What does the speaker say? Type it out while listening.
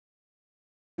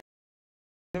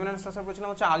বেঞ্জোফেনন structure পড়েছিলাম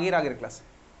হচ্ছে আগের ক্লাসে,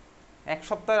 এক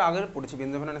সপ্তাহের আগের পড়েছি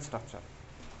বেঞ্জোফেননের স্ট্রাকচার।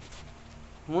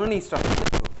 মনে নেই স্ট্রাকচার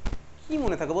কী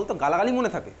মনে থাকে বলতো? গালাগালি মনে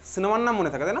থাকে, সিনেমার নাম মনে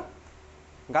থাকে, তাই না?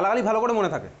 গালাগালি ভালো করে মনে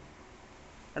থাকে,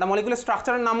 একটা মলিকুলার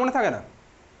স্ট্রাকচারের নাম মনে থাকে না?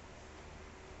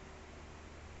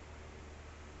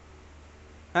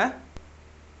 হ্যাঁ,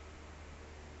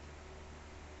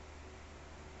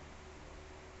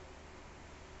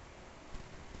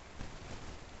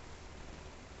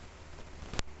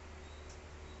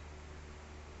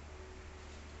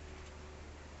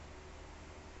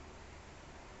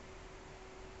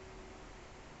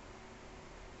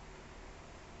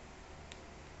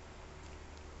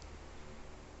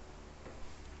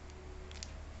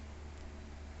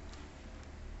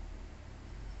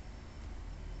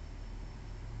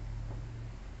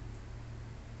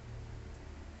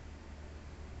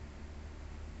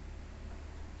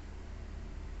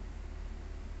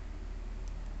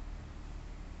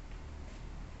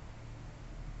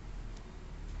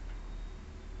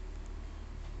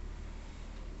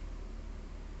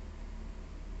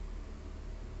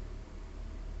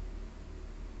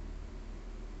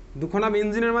 দুখানা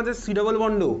বেনজিনের মাঝে সি ডবল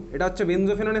বন্ড, এটা হচ্ছে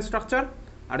বেনজোফেননের স্ট্রাকচার,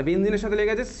 আর বেনজিনের সাথে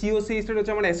লেগে আছে সিওসি, এটা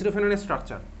হচ্ছে আমার অ্যাসিডোফেননের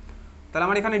স্ট্রাকচার। তাহলে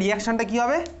আমার এখানে রিয়াকশনটা কী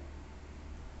হবে?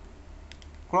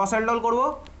 ক্রস অ্যালডল করবো।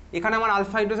 এখানে আমার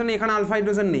আলফা হাইড্রোজেন নেই, এখানে আলফা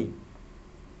হাইড্রোজেন নেই,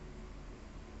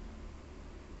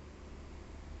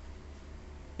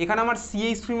 এখানে আমার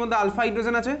CH3 মধ্যে আলফা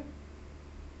হাইড্রোজেন আছে,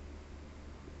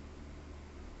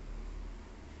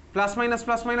 প্লাস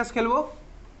মাইনাস খেলবো।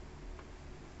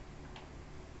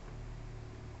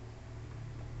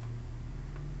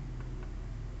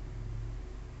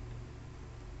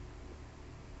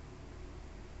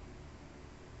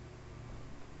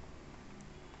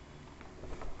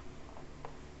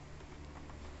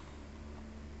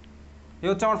 এই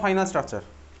হচ্ছে আমার ফাইনাল স্ট্রাকচার।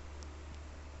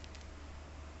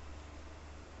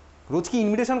 রোজ কি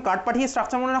ইনভিটেশন কার্ড পাঠিয়ে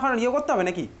স্ট্রাকচার মনে রাখার ইয়ে করতে হবে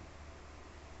নাকি?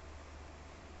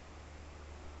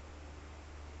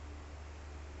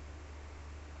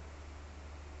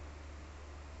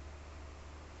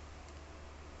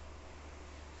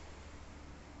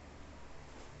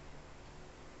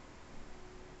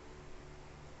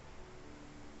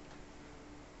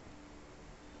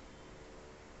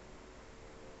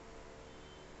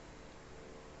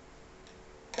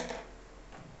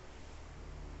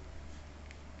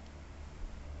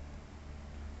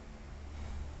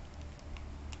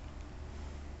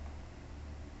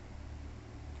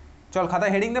 চল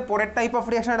খাতায় হেডিং দে, পরের টাইপ অফ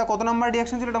রিয়াকশন। এটা কত নাম্বার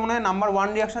রিয়াকশন ছিল? এটা মনে হয় নাম্বার 1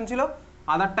 রিয়াকশন ছিল।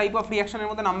 আদার টাইপ অফ রিয়াকশনের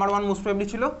মধ্যে নাম্বার 1 মোস্ট প্রবাবলি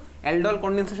ছিল aldol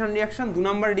condensation reaction. 2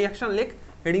 number reaction লেখ,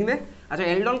 হেডিং দে। আচ্ছা,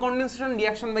 অ্যালডল কনডেনসেশন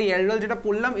রিয়াকশন বা অ্যালডল যেটা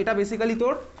পড়লাম, এটা বেসিক্যালি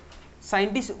তোর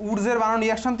সায়েন্টিস্ট উডসের বানানো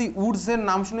রিয়াকশন। তুই উডসের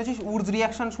নাম শুনেছিস, উডস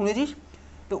রিয়াকশন শুনেছিস?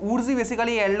 তো উডসই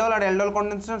বেসিক্যালি অ্যালডল আর অ্যালডল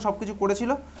কনডেনসেশন সব কিছু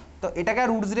করেছিল। তো এটাকে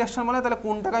আর উডস রিয়াকশন বলে, তাহলে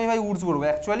কোনটাকে আমি ভাই উডস বলবো?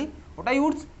 অ্যাকচুয়ালি ওটাই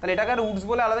উডস, তাহলে এটাকে আর উডস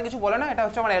বলে আলাদা কিছু বলে না। এটা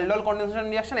হচ্ছে আমার aldol condensation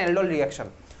reaction, aldol reaction.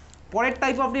 পরের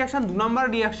type of reaction 2 number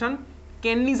reaction,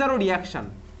 Cannizzaro reaction.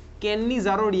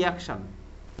 Cannizzaro reaction,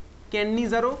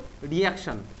 Cannizzaro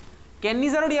reaction.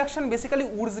 Cannizzaro reaction basically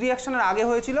Woods রিয়াকশনের আগে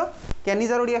হয়েছিল।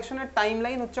 ক্যানিজারো রিয়াকশনের টাইম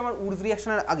লাইন হচ্ছে আমার উডস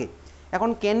রিয়াকশনের আগে। এখন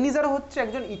ক্যানিজারো হচ্ছে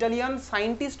একজন ইটালিয়ান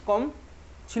সায়েন্টিস্ট, কম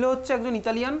ছিল হচ্ছে একজন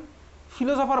ইটালিয়ান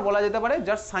ফিলোসফার বলা যেতে পারে,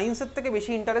 যার সায়েন্সের থেকে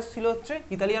বেশি ইন্টারেস্ট ছিল হচ্ছে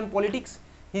ইতালিয়ান পলিটিক্স,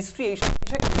 হিস্ট্রি, এইসব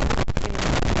বিষয়ে।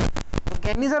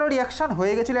 ক্যানিজারো রিয়াকশন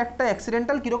হয়ে গেছিলো একটা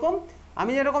অ্যাক্সিডেন্টাল। কীরকম?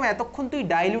 আমি যেরকম এতক্ষণ তুই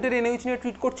ডাইলুটেড NaOH নিয়ে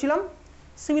ট্রিট করছিলাম,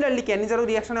 সিমিলারলি ক্যানিজারো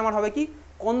রিয়াকশন আমার হবে কি?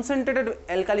 কনসেন্ট্রেটেড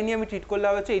অ্যালকালি নিয়ে আমি ট্রিট করলে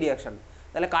হবে হচ্ছে এই রিয়াকশন।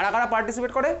 তাহলে কারা কারা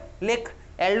পার্টিসিপেট করে? লেখ।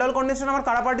 অ্যালডল কন্ডেনসেশন আমার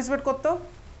কারা পার্টিসিপেট করতো?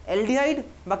 অ্যালডিহাইড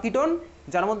বা কিটোন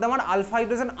যার মধ্যে আমার আলফা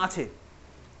হাইড্রোজেন আছে।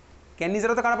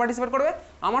 ক্যানিজারোতে কারা পার্টিসিপেট করবে?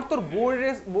 আমার তোর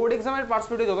বোর্ড এক্সামের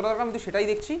পার্সপেক্টিভে যতটা দরকার আমি তো সেটাই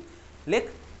দেখছি। লেখ,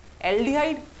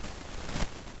 aldehyde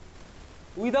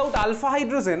without alpha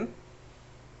hydrogen,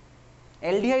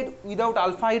 aldehyde without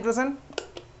alpha hydrogen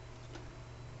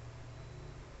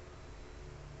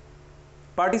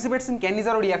participates in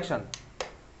Cannizaro reaction.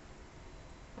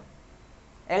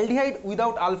 Aldehyde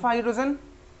without alpha hydrogen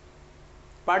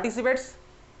participates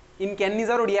in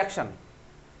Cannizaro reaction.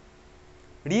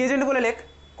 Reagent বলে লেখ,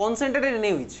 concentrated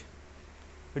NaOH।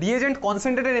 reagent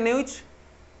concentrated NaOH,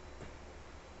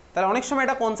 তাহলে অনেক সময়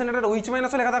এটা concentrated OH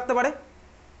মাইনাসও লেখা থাকতে পারে।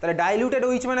 তাহলে ডাইলিউটেড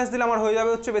OH মাইনাস দিলে আমার হয়ে যাবে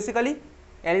হচ্ছে basically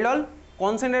aldol,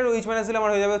 concentrated OH minus দিলে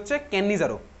আমার হয়ে যাবে হচ্ছে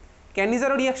ক্যানিজারো।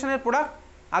 ক্যানিজারো রিয়াকশনের প্রোডাক্ট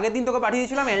আগের দিন তোকে পাঠিয়ে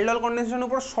দিয়েছিলাম অ্যালডল কন্ডেনসেশনের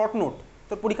উপর শর্ট নোট,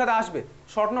 তোর পরীক্ষাতে আসবে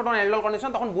short note on aldol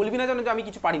condensation, তখন বলবি না যেন যে আমি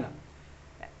কিছু পারি না।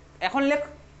 এখন লেখ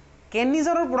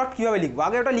ক্যানিজারোর প্রোডাক্ট কীভাবে লিখবো,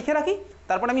 আগে ওটা লিখে রাখি,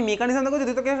 তারপর আমি মেকানিজম দেখবো,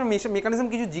 যদি তোকে মেকানিজম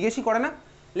কিছু জিজ্ঞেসই করে না।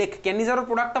 লেখ ক্যানিজারোর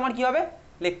প্রোডাক্ট আমার কী হবে?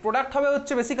 লেখ প্রোডাক্ট হবে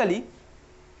হচ্ছে বেসিক্যালি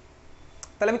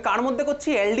তাহলে আমি কার মধ্যে করছি,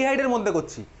 অ্যালডিহাইডের মধ্যে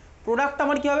করছি। প্রোডাক্ট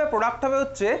আমার কি হবে, প্রোডাক্ট হবে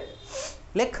হচ্ছে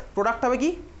লেখ, প্রোডাক্ট হবে কি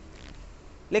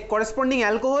লেখ করেসপন্ডিং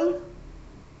অ্যালকোহল,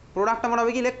 প্রোডাক্ট আমার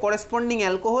হবে কি লেখ corresponding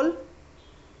alcohol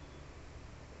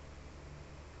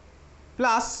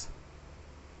plus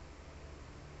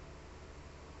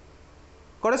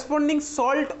corresponding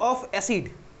salt of acid,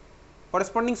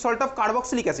 corresponding salt of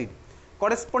carboxylic acid,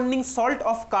 corresponding salt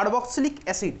of carboxylic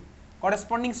acid,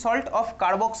 corresponding salt of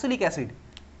carboxylic acid,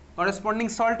 corresponding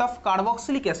salt of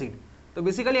carboxylic acid। তো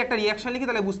basically একটা reaction লিখি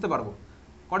তাহলে বুঝতে পারবো।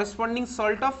 corresponding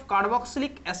salt of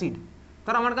carboxylic acid,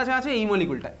 ধর আমার কাছে আছে এই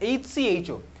মলিকুলটা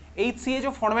HCHO,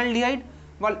 HCHO ফর্মালডিহাইড,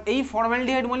 বল এই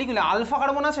ফর্মালডিহাইড মলিকুলে আলফা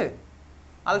কার্বন আছে?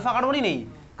 আলফা কার্বনই নেই।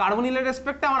 কার্বনিলের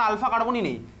রেসপেক্টে আমার আলফা কার্বনই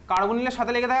নেই, কার্বনিলের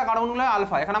সাথে লেগে থাকা কার্বনগুলো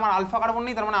আলফা, এখানে আমার আলফা কার্বন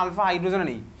নেই, তার মানে আলফা হাইড্রোজেন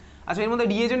নেই। আচ্ছা এর মধ্যে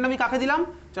রিয়েজেন্ট আমি কাকে দিলাম,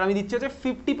 চলো আমি দিচ্ছি হচ্ছে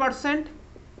 50%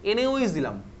 NaOH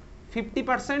দিলাম,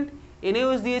 50%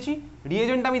 NaOH দিয়েছি।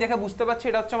 রিয়েজেন্ট আমি দেখে বুঝতে পারছি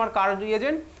এটা হচ্ছে আমার কার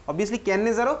রিয়েজেন্ট, অবভিয়াসলি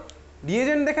ক্যাননিজারো।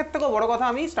 রিয়েজেন্ট দেখার থেকেও বড় কথা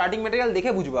আমি স্টার্টিং ম্যাটেরিয়াল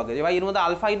দেখে বুঝবো আগে যে ভাই এর মধ্যে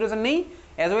আলফা হাইড্রোজেন নেই,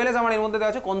 অ্যাজ ওয়েল এজ আমার এর মধ্যে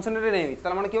দেওয়া আছে কনসেন্ট্রেটেড NaOH,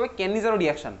 তার মানে কি হবে ক্যাননিজারো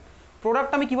রিয়াকশন।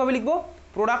 প্রোডাক্ট আমি কীভাবে লিখবো,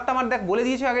 প্রোডাক্ট আমার দেখ বলে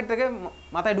দিয়েছি আগের থেকে,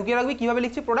 মাথায় ঢুকিয়ে রাখবি কীভাবে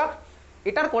লিখছি প্রোডাক্ট।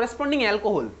 এটার করেসপন্ডিং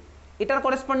অ্যালকোহল, এটার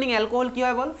করেসপন্ডিং অ্যালকোহল কী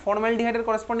হয় বল, ফর্মালডিহাইডের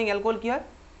করেসপন্ডিং অ্যালকোহল কী হয়,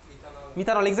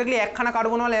 মিথানল। এক্স্যাক্টলি একখানা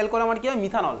কার্বনওয়ালা অ্যালকোহল আমার কী হয়,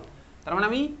 মিথানল। তার মানে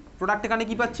আমি প্রোডাক্ট এখানে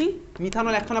কী পাচ্ছি,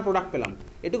 মিথানল একখানা প্রোডাক্ট পেলাম।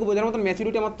 এটুকু বোঝার মতন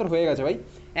ম্যাচুরিটি আমার তোর হয়ে গেছে ভাই,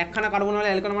 একখানা কার্বনওয়ালা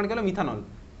অ্যালকোহল আমার গেলো মিথানল,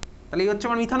 তাহলে এই হচ্ছে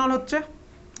আমার মিথানল হচ্ছে।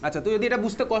 আচ্ছা তুই যদি এটা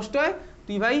বুঝতে কষ্ট হয়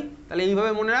তুই ভাই তাহলে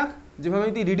এইভাবে মনে রাখ, যেভাবে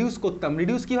আমি তুই রিডিউস করতাম,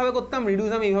 রিডিউস কীভাবে করতাম,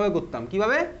 রিডিউস আমি এইভাবে করতাম,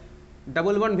 কীভাবে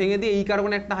ডাবল বন্ড ভেঙে দিয়ে এই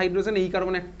কার্বন একটা হাইড্রোজেন, এই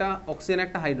কার্বন একটা অক্সিজেন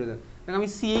একটা হাইড্রোজেন, দেখ আমি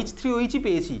CH3OH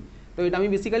পেয়েছি। তো এটা আমি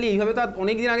বেসিক্যালি এইভাবে তো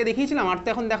অনেক দিন আগে দেখিয়েছিলাম, আর তো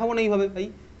এখন দেখাবো না এইভাবে ভাই।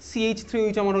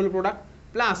 CH3OH আমার হলো প্রোডাক্ট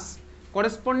প্লাস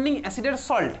করেসপন্ডিং অ্যাসিডের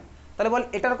সল্ট, তাহলে বল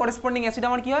এটার করেসপন্ডিং অ্যাসিড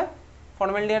আমার কী হয়,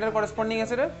 ফর্মালডিহাইডের করেসপন্ডিং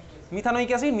অ্যাসিডের মিথানোইক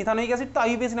অ্যাসিড, মিথানোইক অ্যাসিড তো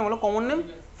আইউপিএসি নাম হলো কমন নেম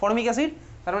ফর্মিক অ্যাসিড।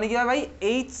 তার মানে কী হয় ভাই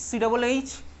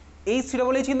HCOOH,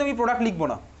 HCOOH কিন্তু আমি প্রোডাক্ট লিখবো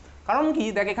না, কারণ কি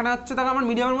দেখ এখানে হচ্ছে দেখ আমার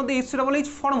মিডিয়ামের মধ্যে HCOOH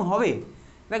ফর্ম হবে,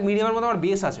 দেখ মিডিয়ামের মধ্যে আমার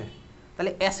বেস আছে,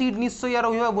 তাহলে অ্যাসিড নিশ্চয়ই আর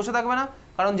ওইভাবে বসে থাকবে না,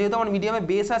 কারণ যেহেতু আমার মিডিয়ামে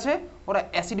বেস আছে ওরা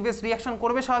অ্যাসিড বেস রিয়াকশন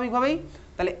করবে স্বাভাবিকভাবেই,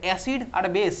 তাহলে অ্যাসিড আর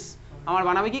বেস আমার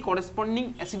বানাবে কি করেসপন্ডিং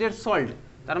অ্যাসিডের সল্ট,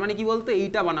 তার মানে কি বলতো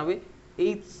এইটা বানাবে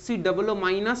HCOO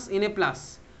 - Na+।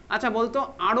 আচ্ছা বলতো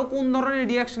আরও কোন ধরনের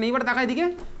রিয়াকশন, এইবার তাকাই দিকে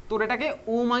তোর এটাকে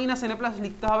O - Na+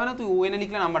 লিখতে হবে না, তুই ONA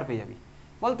লিখলে নাম্বার পেয়ে যাবি।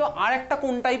 বলতো আর একটা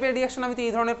কোন টাইপের রিয়াকশন আমি তো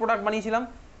এই ধরনের প্রোডাক্ট বানিয়েছিলাম,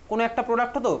 কোনো একটা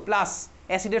প্রোডাক্ট হতো প্লাস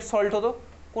অ্যাসিডের সল্ট হতো,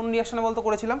 কোন রিয়াকশনে বলতো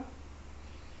করেছিলাম,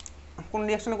 কোন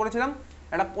রিয়াকশনে করেছিলাম,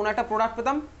 কোনো একটা প্রোডাক্ট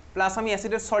পেতাম প্লাস আমি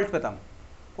অ্যাসিডের সল্ট পেতাম,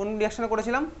 কোন রিয়াকশনে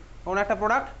করেছিলাম, কোনো একটা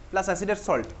প্রোডাক্ট প্লাস অ্যাসিডের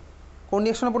সল্ট, কোন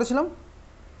রিয়াকশনে পড়েছিলাম,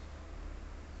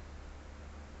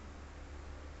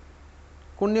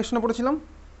 কোন রিয়াকশনে পড়েছিলাম,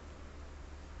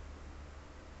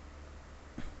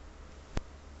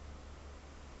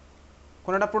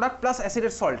 কোন একটা প্রোডাক্ট প্লাস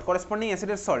অ্যাসিডের সল্ট, করেসপন্ডিং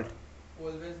অ্যাসিডের সল্ট।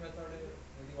 অলওয়েজ মেথডে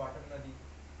যদি ওয়াটার না দিই,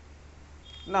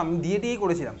 না আমি দিয়ে দিয়েই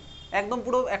করেছিলাম, একদম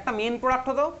পুরো একটা মেন প্রোডাক্ট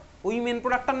হতো, ওই মেন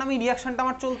প্রোডাক্টটার নামই রিয়াকশনটা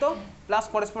আমার চলতো, প্লাস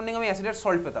করেসপন্ডিং আমি অ্যাসিডের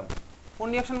সল্ট পেতাম। কোন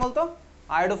রিয়াকশন বলতো,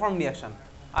 iodoform reaction,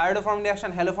 iodoform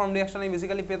reaction, haloform reaction আমি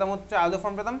বেসিক্যালি পেতাম হচ্ছে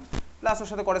আয়োডোফর্ম পেতাম, প্লাস ওর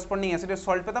সাথে করেসপন্ডিং অ্যাসিডের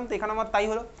সল্ট পেতাম। তো এখানে আমার তাই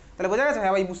হলো, তাহলে বোঝা গেছে,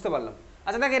 হ্যাঁ ভাই বুঝতে পারলাম।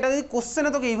 আচ্ছা দেখ এটা যদি কোশ্চেনে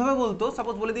তোকে এইভাবে বলতো,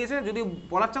 সাপোজ বলে দিয়েছে যদি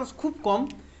বলার চান্স খুব কম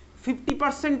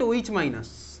 50%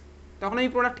 OH-, তখন আমি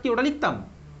প্রোডাক্ট কি ওটা লিখতাম,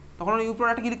 তখন ওই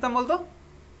প্রোডাক্ট কি লিখতাম বলতো,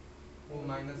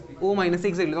 O-,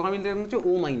 এক্স্যাক্টলি, তখন আমি লিখতাম হচ্ছে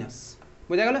O-।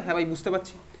 বোঝা গেল, হ্যাঁ ভাই বুঝতে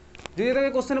পারছি। যদি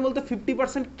তোকে কোশ্চেনে বলতো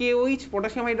 50% KOH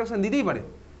পটাশিয়াম হাইড্রোক্সাইড দিতেই পারে,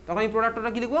 তখন আমি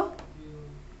প্রোডাক্টটা কি লিখবো,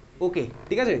 ওকে,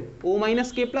 ঠিক আছে, O-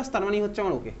 K+, তার মানে হচ্ছে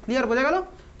আমার ওকে, ক্লিয়ার, বোঝা গেল।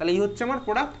 তাহলে এই হচ্ছে আমার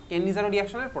প্রোডাক্ট, ক্যানিজারো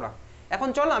রিয়াকশনের প্রোডাক্ট। এখন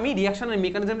চল আমি রিয়াকশনের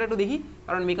মেকানিজমটা একটু দেখি,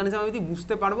 কারণ মেকানিজম আমি যদি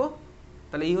বুঝতে পারবো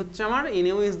তাহলে এই হচ্ছে আমার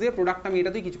NaOH দিয়ে প্রোডাক্ট, আমি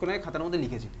এটাতেই কিছুক্ষণ আগে খাতার মধ্যে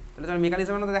লিখেছি। তাহলে চল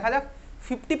মেকানিজমের মধ্যে দেখা যাক।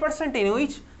 50%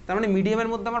 NaOH, তার মানে মিডিয়ামের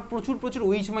মধ্যে আমার প্রচুর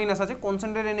OH- আছে,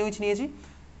 কনসেন্ট্রেটেড NaOH নিয়েছি।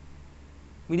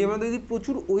 মিডিয়ামের মধ্যে যদি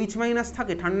প্রচুর OH-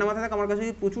 থাকে, ঠান্ডা মাথায় থাকে আমার কাছে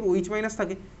যদি প্রচুর OH-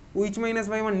 থাকে, OH-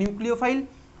 ভাই আমার নিউক্লিওফাইল,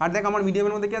 আর দেখ আমার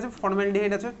মিডিয়ামের মধ্যে কি আছে,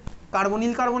 ফর্মালডিহাইড আছে,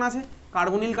 কার্বনিল কার্বন আছে,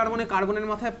 কার্বনিল কার্বনে কার্বনের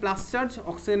মাথায় প্লাস চার্জ,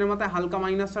 অক্সিজেনের মাথায় হালকা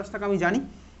মাইনাস চার্জ থাকে আমি জানি।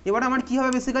 এবার আমার কী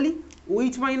হবে বেসিক্যালি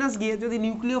OH- গিয়ে যদি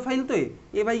নিউক্লিওফাইল তো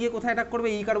এ ভাই গিয়ে কোথায় অ্যাটাক করবে,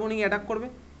 এই কার্বনে গিয়ে অ্যাটাক করবে,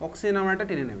 অক্সিজেন আমার একটা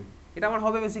টেনে নেবে, এটা আমার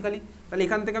হবে বেসিক্যালি। তাহলে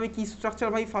এখান থেকে আমি কী স্ট্রাকচার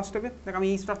ভাই ফার্স্ট স্টেপে দেখ আমি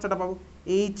এই স্ট্রাকচারটা পাবো,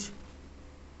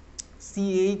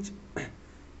 HCH,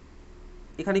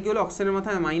 এখানে কি হলো অক্সিজেনের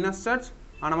মাথায় মাইনাস চার্জ,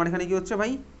 আর আমার এখানে কি হচ্ছে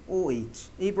ভাই OH,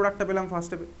 এই প্রোডাক্টটা পেলাম ফার্স্ট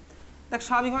স্টেপে। দেখ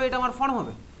স্বাভাবিকভাবে এটা আমার ফর্ম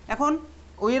হবে। এখন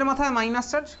ওয়ের মাথায় মাইনাস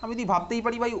চার্জ, আমি যদি ভাবতেই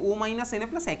পারি ভাই O- Na+,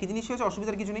 একই জিনিসই হচ্ছে,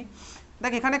 অসুবিধার কিছু নেই।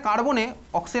 দেখ এখানে কার্বনে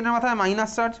অক্সিজেনের মাথায়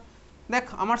মাইনাস চার্জ, দেখ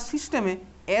আমার সিস্টেমে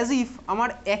অ্যাজ ইফ আমার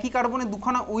একই কার্বনে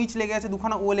দুখানা OH লেগে আছে,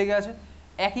 দুখানা O লেগে আছে,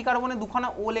 একই কার্বনে দুখানা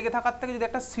O লেগে থাকার থেকে যদি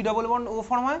একটা C double bond O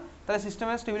form হয় তাহলে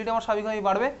সিস্টেমের স্টেবিলিটি আমার স্বাভাবিকভাবেই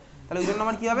বাড়বে। তাহলে ওই জন্য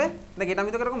আমার কী হবে, দেখ এটা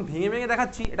আমি তোকে এরকম ভেঙে ভেঙে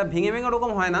দেখাচ্ছি, এটা ভেঙে ভেঙে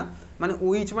ওরকম হয় না, মানে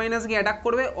OH মাইনাস গিয়ে অ্যাটাক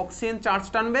করবে, অক্সিজেন চার্জ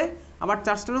টানবে, আবার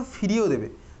চার্জ টানবে ফিরিয়েও দেবে।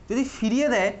 যদি ফিরিয়ে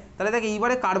দেয় তাহলে দেখ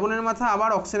এইবারে কার্বনের মাথা আবার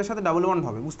অক্সিজেনের সাথে ডাবল বন্ড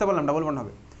হবে, বুঝতে পারলাম ডাবল বন্ড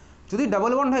হবে। যদি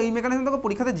ডাবল বন্ড হয় এই মেকানিজম তোকে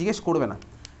পরীক্ষাতে জিজ্ঞেস করবে না।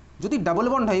 যদি ডাবল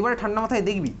বন্ড হয় এবারে ঠান্ডা মাথায়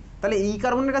দেখবি, তাহলে এই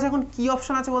কার্বনের কাছে এখন কী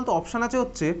অপশান আছে বলতো, অপশান আছে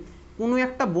হচ্ছে কোনো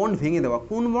একটা বন্ড ভেঙে দেওয়া।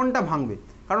 কোন বন্ডটা ভাঙবে,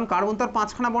 কারণ কার্বন তো আর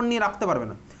 5খানা বন্ড নিয়ে রাখতে পারবে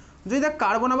না। যদি দেখ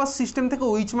কার্বন আবার সিস্টেম থেকে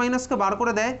OH মাইনাসকে বার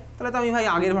করে দেয় তাহলে তো আমি ভাই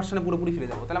আগের ভার্সনে পুরোপুরি ফিরে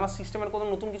যাবো, তাহলে আমার সিস্টেমের কোনো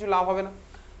নতুন কিছু লাভ হবে না।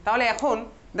 তাহলে এখন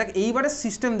দেখ এইবারে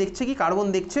সিস্টেম দেখছে কি, কার্বন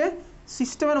দেখছে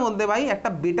সিস্টেমের মধ্যে ভাই একটা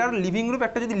বেটার লিভিং গ্রুপ,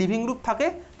 একটা যদি লিভিং গ্রুপ থাকে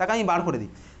তাকে আমি বার করে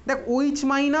দিই। দেখ OH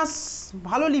মাইনাস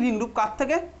ভালো লিভিং গ্রুপ কার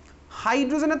থেকে,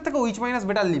 হাইড্রোজেনের থেকে OH minus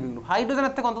better living group,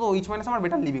 হাইড্রোজেনের থেকে অন্তত OH মাইনাস আমার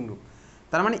বেটার লিভিং গ্রুপ।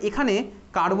 তার মানে এখানে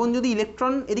কার্বন যদি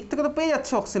ইলেকট্রন এদিক থেকে তো পেয়ে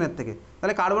যাচ্ছে অক্সিজেনের থেকে,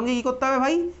 তাহলে কার্বনকে কী করতে হবে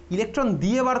ভাই, ইলেকট্রন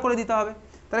দিয়ে বার করে দিতে হবে।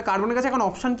 তাহলে কার্বনের কাছে এখন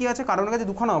অপশান কী আছে, কার্বনের কাছে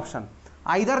দুখানা অপশান,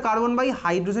 আইদার কার্বন ভাই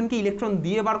হাইড্রোজেনকে ইলেকট্রন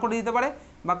দিয়ে বার করে দিতে পারে,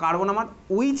 বা কার্বন আমার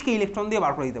OH-কে ইলেকট্রন দিয়ে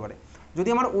বার করে দিতে পারে। যদি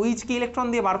আমার OH-কে ইলেকট্রন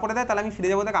দিয়ে বার করে দেয় তাহলে আমি ফিরে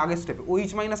যাবো দেখ আগের স্টেপে,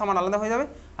 OH মাইনাস আমার আলাদা হয়ে যাবে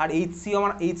আর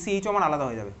HCH আমার আলাদা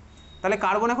হয়ে যাবে। তাহলে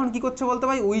কার্বন এখন কী করছে বলতে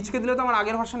ভাই, OH-কে দিলে তো আমার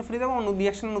আগের ভার্সনে ফিরে যাবো, অন্য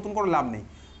রিয়াকশনে নতুন কোনো লাভ নেই।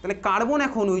 তাহলে কার্বন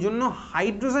এখন ওই জন্য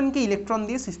হাইড্রোজেনকে ইলেকট্রন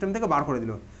দিয়ে সিস্টেম থেকে বার করে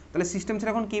দিল। তাহলে সিস্টেম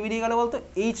ছেড়ে এখন কে বেরিয়ে গেল বলতো,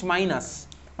 H মাইনাস,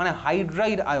 মানে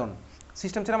হাইড্রাইড আয়ন।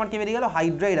 সিস্টেম ছেড়ে আমার কে বেরিয়ে গেল,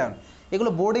 হাইড্রাইড আয়ন। এগুলো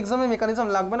বোর্ড এক্সামে মেকানিজম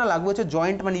লাগবে না, লাগবে হচ্ছে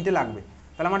জয়েন্ট বা নিটে লাগবে।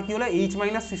 তাহলে আমার কী হলো, H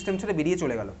মাইনাস সিস্টেম ছেড়ে বেরিয়ে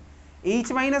চলে গেল। H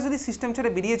মাইনাস যদি সিস্টেম ছেড়ে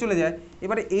বেরিয়ে চলে যায়,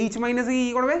 এবারে H মাইনাসে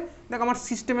কী করবে, দেখ আমার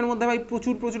সিস্টেমের মধ্যে ভাই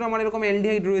প্রচুর আমার এরকম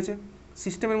অ্যালডিহাইড রয়েছে,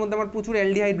 সিস্টেমের মধ্যে আমার প্রচুর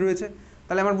অ্যালডিহাইড রয়েছে।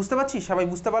 তাহলে আমার বুঝতে পারছি, সবাই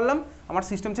বুঝতে পারলাম, আমার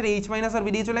সিস্টেম ছেড়ে H মাইনাস আর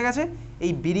বেরিয়ে চলে গেছে।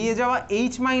 এই বেরিয়ে যাওয়া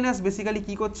H মাইনাস বেসিক্যালি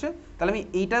কী করছে, তাহলে আমি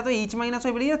এইটা তো H মাইনাস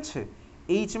হয়ে বেরিয়ে যাচ্ছে,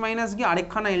 H মাইনাস গিয়ে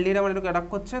আরেকখানা অ্যালডিহাইড আমার এটাকে অ্যাটাক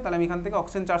করছে, তাহলে আমি এখান থেকে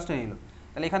অক্সিজেন চার্জ টেনে নিল।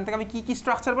 তাহলে এখান থেকে আমি কী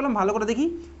স্ট্রাকচার পেলাম ভালো করে দেখি।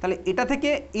 তাহলে এটা থেকে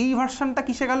এই ভার্সানটা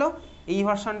কিসে গেল, এই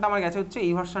ভার্সানটা আমার গেছে হচ্ছে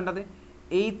এই ভার্সানটাতে,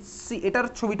 HC, এটার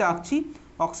ছবিটা আঁকছি,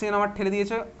 অক্সিজেন আমার ঠেলে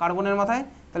দিয়েছে কার্বনের মাথায়,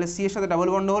 তাহলে C এর সাথে ডাবল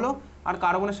বন্ড হলো, আর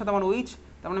কার্বনের সাথে আমার OH,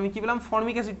 তার মানে আমি কী পেলাম,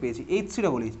 ফর্মিক অ্যাসিড পেয়েছি,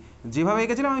 HCOOH। যেভাবে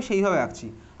এঁকেছিলাম আমি সেইভাবে আঁকছি,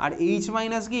 আর H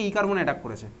মাইনাস গিয়ে এই কার্বনে অ্যাটাক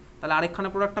করেছে। তাহলে আরেকখানা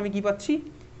প্রোডাক্ট আমি কী পাচ্ছি,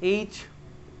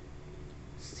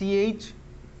 HCH,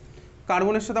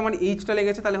 কার্বনের সাথে আমার Hটা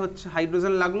লেগেছে, তাহলে হচ্ছে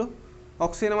হাইড্রোজেন লাগলো,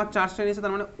 অক্সিজেন আমার চার্জটা নিয়েছে,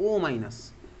 তার মানে O মাইনাস,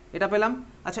 এটা পেলাম।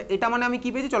 আচ্ছা এটা মানে আমি কী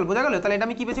পেয়েছি, চল বোঝা গেল। তাহলে এটা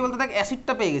আমি কী পেয়েছি বলতে, দেখ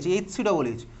অ্যাসিডটা পেয়ে গেছি,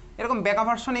 HCOOH, এরকম ব্যাকআপ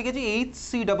ভার্সন এঁকেছি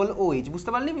HCOOH, বুঝতে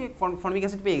পারলি, ফর্মিক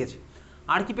অ্যাসিড পেয়ে গেছি।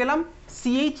 আর কি পেলাম,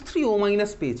 CH3O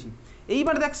মাইনাস পেয়েছি।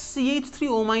 এইবার দেখ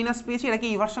CH3O মাইনাস পেয়েছি, এটা কি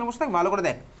এই ভার্সন বসে থাক ভালো করে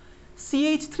দেখ,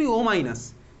 CH3O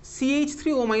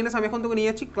মাইনাস আমি এখন তোকে নিয়ে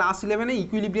যাচ্ছি ক্লাস 11-এ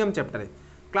ইকুইলিব্রিয়াম চ্যাপ্টারে।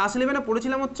 ক্লাস 11-এ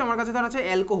পড়েছিলাম হচ্ছে আমার কাছে ধর আছে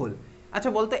অ্যালকোহল। আচ্ছা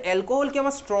বলতে অ্যালকোহল কি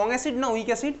আমার স্ট্রং অ্যাসিড না উইক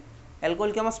অ্যাসিড,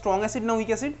 অ্যালকোহল কি আমার স্ট্রং অ্যাসিড না উইক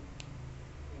অ্যাসিড,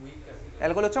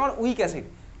 অ্যালকোহল হচ্ছে আমার week acid.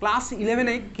 Class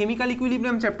 11-এ chemical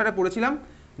equilibrium চ্যাপ্টারে পড়েছিলাম,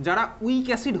 যারা উইক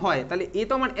অ্যাসিড হয়, তাহলে এ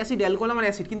তো আমার অ্যাসিড, অ্যালকোহল আমার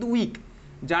অ্যাসিড কিন্তু উইক,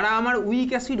 যারা আমার উইক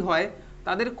অ্যাসিড হয়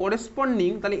তাদের করেসপন্ডিং,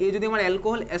 তাহলে এ যদি আমার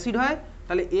অ্যালকোহল অ্যাসিড হয়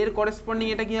তাহলে এর করেসপন্ডিং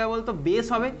এটা কী হবে বলতো, বেস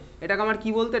হবে। এটাকে আমার কী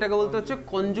বলতো, এটাকে বলতে হচ্ছে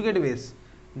কনজুগেট বেস।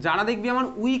 যারা দেখবি আমার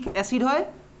উইক অ্যাসিড হয়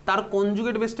তার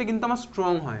কনজুগেট বেসটা কিন্তু আমার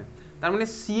স্ট্রং হয়, তার মানে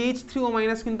CH3O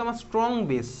মাইনাস কিন্তু আমার স্ট্রং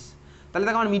বেস। তাহলে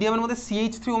দেখ আমার মিডিয়ামের মধ্যে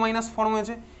CH3O মাইনাস ফর্ম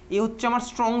হয়েছে, এ হচ্ছে আমার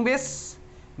স্ট্রং বেস,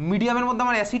 মিডিয়ামের মধ্যে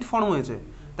আমার অ্যাসিড ফর্ম হয়েছে,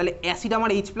 তাহলে অ্যাসিড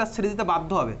আমার H প্লাস ছেড়ে দিতে বাধ্য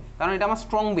হবে, কারণ এটা আমার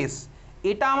স্ট্রং বেস।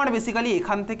 এটা আমার বেসিক্যালি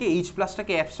এখান থেকে H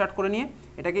প্লাসটাকে অ্যাবস্ট্রাক্ট করে নিয়ে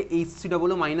এটাকে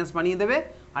HCOO মাইনাস বানিয়ে দেবে,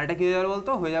 আর এটা কী হয়ে যাবে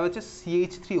বলতো, হয়ে যাবে হচ্ছে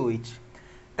CH3OH।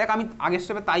 দেখ আমি আগের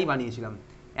স্টেপে তাই বানিয়েছিলাম,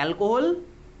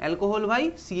 অ্যালকোহল ভাই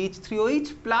CH3OH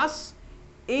প্লাস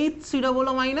HCOO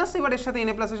মাইনাস, এবার এর সাথে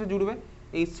Na প্লাস এসে জুড়বে,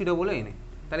 HCOO Na।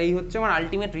 তাহলে এই হচ্ছে আমার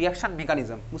আলটিমেট রিয়াকশন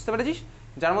মেকানিজম, বুঝতে পেরেছিস,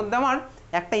 যার মধ্যে আমার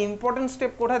একটা ইম্পর্টেন্ট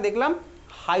স্টেপ কোথায় দেখলাম,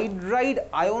 হাইড্রাইড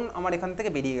আয়ন আমার এখান থেকে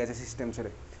বেরিয়ে গেছে সিস্টেম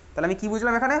ছেড়ে। তাহলে আমি কি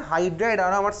বুঝলাম এখানে, হাইড্রাইড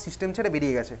আয়ন আমার সিস্টেম ছেড়ে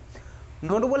বেরিয়ে গেছে।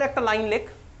 নোট বলে একটা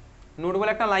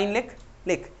লাইন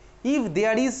লেখ, if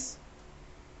there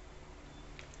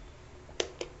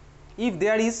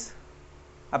is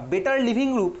a better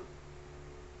living group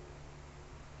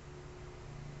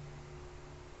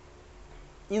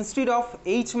instead of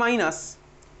H minus,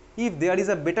 if there is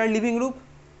a better living group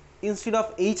instead of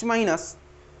H minus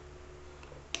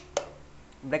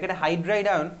bracket hydride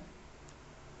ion,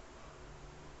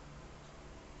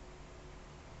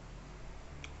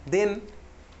 then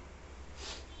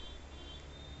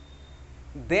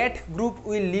that group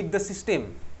will leave the system,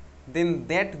 then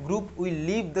that group will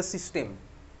leave the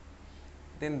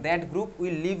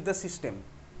system,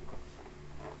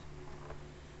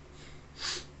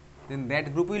 then that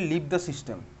group will leave the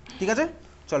system. ঠিক আছে,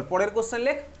 চল পরের question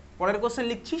লেখ। পরের question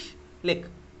লিখছিস, লেখ।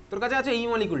 তোর কাছে আছে এই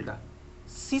মলিকুলটা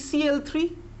CCl3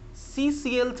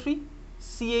 CCl3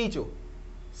 CHO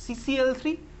CCl3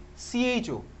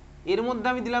 CHO, এর মধ্যে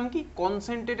আমি দিলাম কি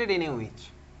concentrated NaOH।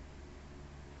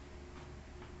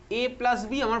 A plus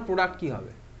B আমার প্রোডাক্ট কি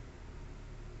হবে?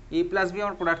 A প্লাস বি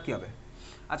আমার প্রোডাক্ট কি হবে?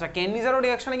 আচ্ছা, ক্যানিজারো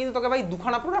রিঅ্যাকশনে কিন্তু তোকে ভাই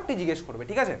দুখানা প্রোডাক্টই জিজ্ঞেস করবে।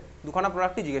 ঠিক আছে, দুখানা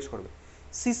প্রোডাক্টই জিজ্ঞেস করবে।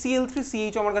 CCl3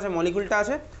 CHO আমার কাছে মলিকুলটা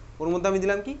আছে, ওর মধ্যে আমি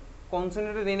দিলাম কি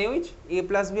concentrated NaOH। A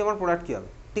plus B আমার প্রোডাক্ট কি হবে?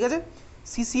 ঠিক আছে,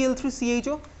 CCl3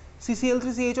 CHO। CCl3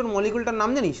 CHO এর মলিকুলটার নাম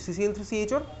জানিস? CCl3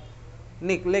 CHO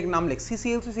লেখ, নাম লেখ।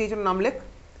 CCl3 CHO এর নাম লেখ।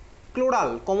 ক্লোরাল,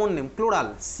 কমন নেম ক্লোরাল,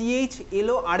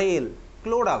 CHLORAL,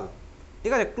 ক্লোরাল।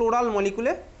 ঠিক আছে, ক্লোরাল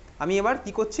মলিকুলে আমি এবার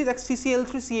কি করছি দেখ,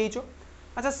 CCl3 CHO।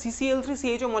 আচ্ছা, CCl3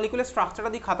 CHO মলিকুলের স্ট্রাকচারটা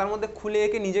দিয়ে খাতার মধ্যে খুলে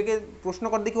এঁকে নিজেকে প্রশ্ন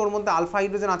কর দেখি ওর মধ্যে আলফা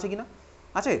হাইড্রোজেন আছে কিনা।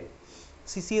 আছে?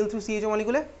 CCl3 CHO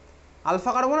মলিকুলে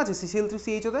আলফা কার্বন আছে? CCl3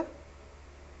 CHO-তে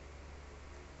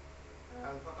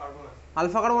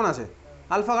আলফা কার্বন আছে,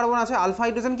 আলফা কার্বন আছে। আলফা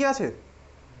হাইড্রোজেন কি আছে?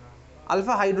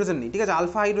 আলফা হাইড্রোজেন নেই। ঠিক আছে,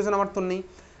 আলফা হাইড্রোজেন আমার তোর নেই।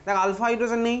 দেখ আলফা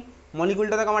হাইড্রোজেন নেই,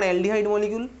 মলিকুলটা দেখ আমার অ্যালডিহাইড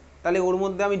মলিকুল। তাহলে ওর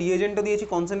মধ্যে আমি রিএজেন্টও দিয়েছি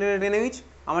কনসেন্ট্রেটেড NaOH।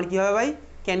 আমার কী হবে ভাই?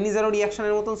 ক্যানিজারো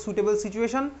রিঅ্যাকশনের মতন সুইটেবল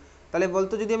সিচুয়েশন। তাহলে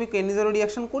বলতো যদি আমি ক্যানিজারো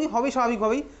রিঅ্যাকশন করি হবে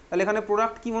স্বাভাবিকভাবেই। তাহলে এখানে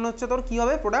প্রোডাক্ট কী মনে হচ্ছে তোর? কী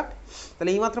হবে প্রোডাক্ট?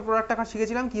 তাহলে এইমাত্র প্রোডাক্টটা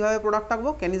শিখেছিলাম কীভাবে প্রোডাক্ট আঁকবো।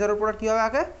 ক্যানিজারোর প্রোডাক্ট কীভাবে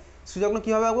আঁকে? সুযোগ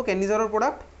কীভাবে আঁকবো ক্যানিজারোর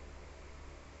প্রোডাক্ট?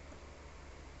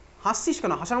 হাসছিস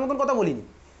কেন? হাসার মতন কথা বলিনি,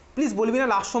 প্লিজ বলবি না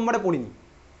লাস্ট সোমবারে পড়িনি।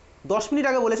 10 মিনিট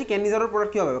আগে বলেছি ক্যানিজারোর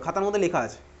প্রোডাক্ট কীভাবে হবে, খাতার মধ্যে লেখা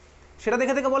আছে, সেটা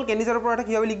দেখে দেখে বল ক্যানিজারোর প্রোডাক্টটা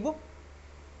কীভাবে লিখবো।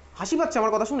 হাসি পাচ্ছে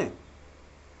আমার কথা শুনে?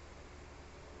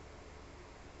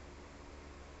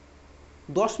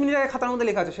 10 মিনিট আগে খাতার মধ্যে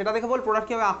লেখা আছে, সেটা দেখে বল প্রোডাক্ট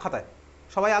কীভাবে আঁক খাতায়।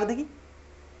 সবাই আঁক দেখি।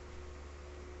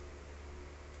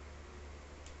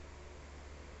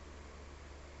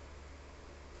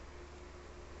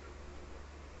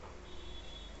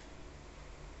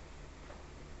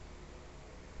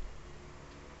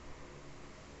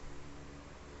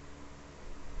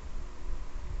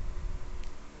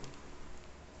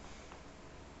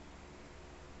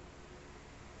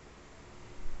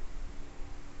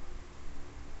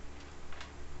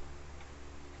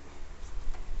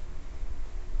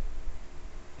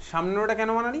 সামনের ওটা কেন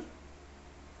বানালি?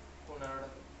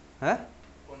 হ্যাঁ,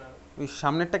 ওই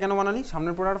সামনেরটা কেন বানালি?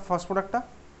 সামনের প্রোডাক্ট, ফার্স্ট প্রোডাক্টটা।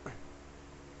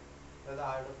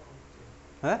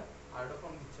 হ্যাঁ,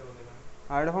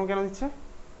 আয়োডোফর্ম কেন দিচ্ছে?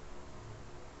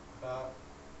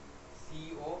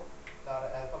 CO তার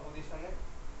অ্যালফা পজিশনে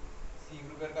সি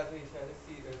গ্রুপের কাছে এসে আছে,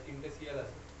 সি তিনটে Cl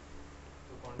আছে,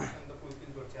 তো কন্ডিশন তো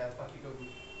ফুলফিল করছে অ্যালফা কিটো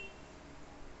গ্রুপ।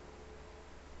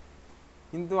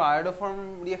 কিন্তু আয়োডোফর্ম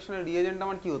রিঅ্যাকশনের রিএজেন্ট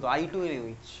আমার কি হতো?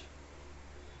 I2NaOH।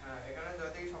 হ্যাঁ, এখানে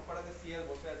যদি সবকটাতে Cl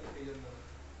বসে আছে সেই জন্য।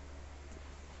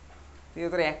 ঠিক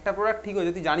আছে, তোর একটা প্রোডাক্ট ঠিক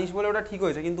হয়েছে, তুই জানিস বলে ওটা ঠিক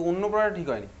হয়েছে, কিন্তু অন্য প্রোডাক্ট ঠিক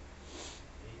হয়নি।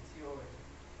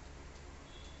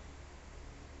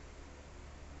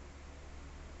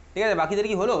 ঠিক আছে, বাকিদের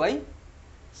কি হলো ভাই?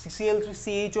 CCl3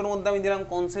 CHO-র মধ্যে আমি দিলাম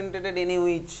কনসেন্ট্রেটেড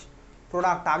NaOH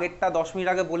প্রোডাক্ট, আগেরটা 10 মিনিট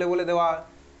আগে বলে বলে দেওয়া,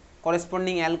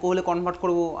 করেসপন্ডিং অ্যালকোহলে কনভার্ট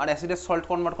করবো আর অ্যাসিডের সল্ট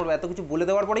কনভার্ট করবো, এত কিছু বলে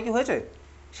দেওয়ার পরে কি হয়েছে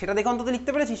সেটা দেখে অন্তত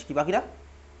লিখতে পেরেছিস কি? বাকিরা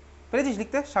পেরেছিস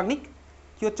লিখতে? সাগ্নিক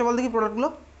কী হচ্ছে বল দেখি প্রোডাক্টগুলো?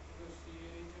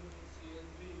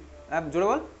 হ্যাঁ জোরে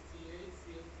বল।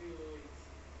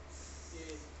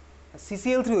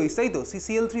 CCl3OH, তাই তো?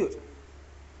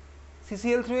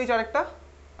 CCl3OH আরেকটা।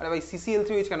 আরে ভাই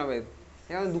CCl3OH কেন ভাই?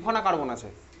 এখানে দুখানা কার্বন আছে।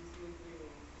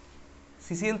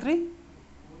 CCl3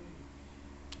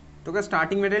 তোকে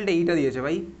স্টার্টিং মেটেরিয়ালটা এইটা দিয়েছে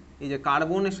ভাই, এই যে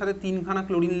কার্বনের সাথে 3খানা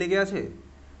ক্লোরিন লেগে আছে,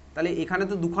 তাহলে এখানে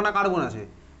তো 2খানা কার্বন আছে,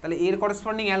 তাহলে এর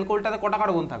করেসপন্ডিং অ্যালকোহলটাতে কটা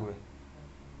কার্বন থাকবে?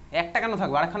 একটা কেন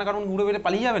থাকবে? আরেকখানা কার্বন ঘুরে বেড়ে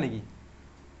পালিয়ে যাবে নাকি?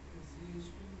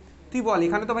 তুই বল,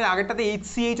 এখানে তো ভাই আগেরটাতে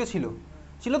HCHO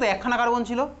ছিল তো একখানা কার্বন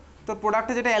ছিল, তোর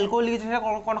প্রোডাক্টে যেটা অ্যালকোহল লিখেছে সেটা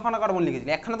কতখানা কার্বন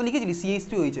লিখেছিলি? একখানা তো লিখেছিলি,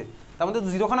 CH3 হয়েছে, তার মধ্যে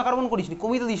 0খানা কার্বন করিসনি,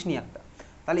 কমই তো দিসনি একটা।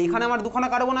 তাহলে এখানে আমার 2খানা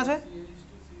কার্বন আছে,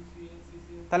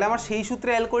 তাহলে আমার সেই সূত্রে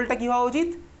অ্যালকোহলটা কী হওয়া উচিত?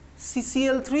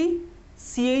 CCl3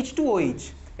 CH2OH।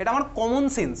 এটা আমার কমন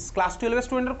সেন্স, ক্লাস 12-এর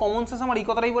স্টুডেন্টের কমন সেন্স আমার এই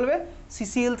কথাটাই বলবে,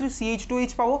 CCl3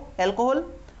 CH2OH পাবো অ্যালকোহল।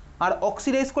 আর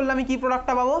অক্সিডাইজ করলে আমি কী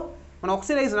প্রোডাক্টটা পাবো? মানে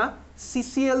অক্সিডাইজ না,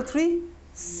 CCl3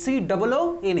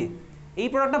 COONA, এই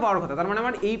প্রোডাক্টটা পাওয়ার কথা। তার মানে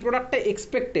আমার এই প্রোডাক্টটা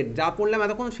এক্সপেক্টেড, যা পড়লাম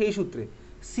এতক্ষণ সেই সূত্রে,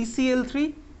 CCl3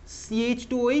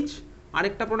 CH2OH,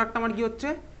 আরেকটা প্রোডাক্ট আমার কি হচ্ছে?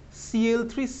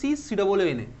 Cl3C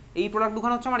COONA। এই প্রোডাক্ট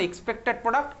দুখানা হচ্ছে আমার এক্সপেক্টেড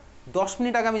প্রোডাক্ট। 10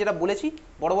 মিনিট আগে আমি যেটা বলেছি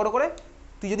বড় বড় করে,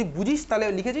 তুই যদি বুঝিস তাহলে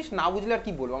লিখেছিস, না বুঝলে আর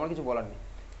কি বলবো, আমার কিছু বলার নেই।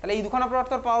 তাহলে এই দুখানা প্রোডাক্ট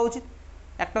তোর পাওয়া উচিত।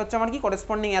 একটা হচ্ছে আমার কি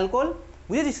করেসপন্ডিং অ্যালকোহল,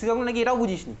 বুঝেছিস? যখন নাকি এটাও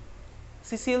বুঝিসনি,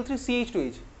 CCl3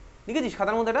 CH2OH লিখেছিস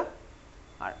খাতার মধ্যে এটা?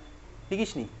 আর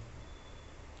লিখিস নি?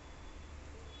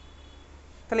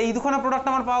 তাহলে এই দুখানা প্রোডাক্ট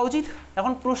আমার পাওয়া উচিত।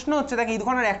 এখন প্রশ্ন হচ্ছে দেখ এই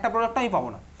দুখানের একটা প্রোডাক্ট আমি পাবো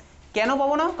না, কেন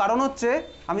পাবো না? কারণ হচ্ছে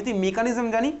আমি তুই মেকানিজম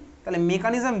জানি, তাহলে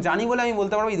মেকানিজম জানি বলে আমি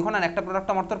বলতে পারবো এই দুখানার একটা প্রোডাক্ট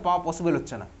আমার তোর পাওয়া পসিবল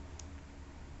হচ্ছে না।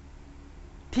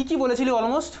 ঠিকই বলেছিলি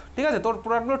অলমোস্ট, ঠিক আছে, তোর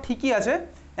প্রোডাক্টগুলো ঠিকই আছে,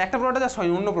 একটা প্রোডাক্টটা জাস্ট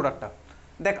হয়নি, অন্য প্রোডাক্টটা।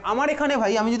 দেখ আমার এখানে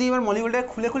ভাই আমি যদি এবার মলিকুলটাকে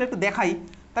খুলে খুলে একটু দেখাই,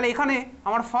 তাহলে এখানে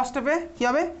আমার ফার্স্ট স্টেপে কী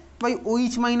হবে ভাই,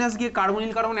 OH মাইনাস গিয়ে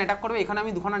কার্বনিল কার্বন অ্যাটাক করবে, এখানে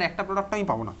আমি দুখানার একটা প্রোডাক্ট আমি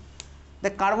পাবো না।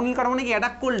 দেখ কার্বনিল কার্বনে গিয়ে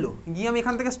অ্যাটাক করলো, গিয়ে আমি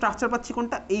এখান থেকে স্ট্রাকচার পাচ্ছি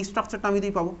কোনটা, এই স্ট্রাকচারটা আমি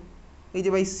তুই পাবো, এই যে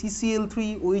ভাই CCl3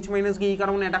 OH মাইনাস গিয়ে এই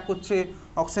কার্বনে অ্যাটাক করছে,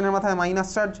 অক্সিজেনের মাথায় মাইনাস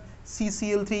চার্জ,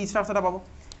 CCl3 এই স্ট্রাকচারটা পাবো।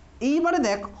 এইবারে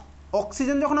দেখ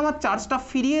অক্সিজেন যখন আমার চার্জটা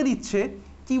ফিরিয়ে দিচ্ছে,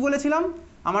 কি বলেছিলাম,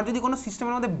 আমার যদি কোনো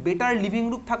সিস্টেমের মধ্যে বেটার লিভিং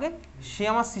গ্রুপ থাকে সে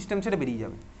আমার সিস্টেম ছেড়ে বেরিয়ে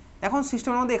যাবে। এখন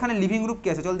সিস্টেমের মধ্যে এখানে লিভিং গ্রুপ কে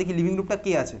আছে, চল দেখি লিভিং গ্রুপটা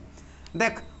কে আছে।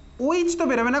 দেখ OH তো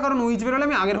বেরোবে না, কারণ OH বেরোলে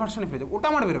আমি আগের ভার্সনে ফিরে যাবো, ওটা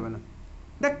আমার বেরোবে না।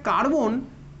 দেখ কার্বন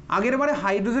আগের বারে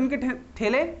হাইড্রোজেনকে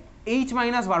ঠেলে H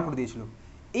মাইনাস বার করে দিয়েছিল,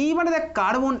 এইবারে দেখ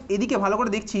কার্বন এদিকে ভালো করে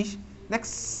দেখছিস, দেখ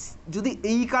যদি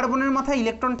এই কার্বনের মাথায়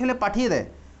ইলেকট্রন ঠেলে পাঠিয়ে দেয়,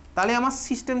 তাহলে আমার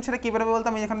সিস্টেম ছেড়ে কে বেরোবে বলতে,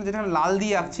 আমি যেখানে যেখানে লাল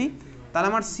দিয়ে আঁকছি, তাহলে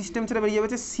আমার সিস্টেম ছেড়ে বেরিয়ে যাবে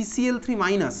CCl3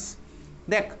 মাইনাস।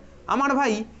 দেখ আমার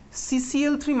ভাই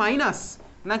CCl3 মাইনাস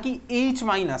নাকি H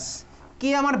মাইনাস, কে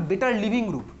আমার বেটার লিভিং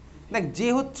গ্রুপ? দেখ যে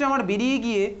হচ্ছে আমার বেরিয়ে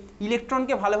গিয়ে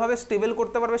ইলেকট্রনকে ভালোভাবে স্টেবল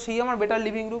করতে পারবে সেই আমার বেটার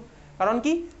লিভিং গ্রুপ। কারণ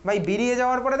কি ভাই বেরিয়ে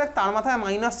যাওয়ার পরে দেখ তার মাথায়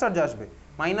মাইনাস চার্জ আসবে,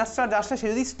 মাইনাস চার্জ আসলে সে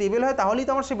যদি স্টেবল হয় তাহলেই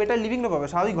তো আমার সে বেটার লিভিং গ্রুপ হবে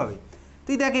স্বাভাবিকভাবে।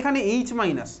 তুই দেখ এখানে H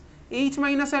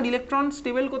মাইনাস আর ইলেকট্রন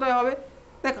স্টেবল কোথায় হবে?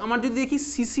 দেখ আমার যদি দেখি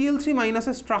CCl3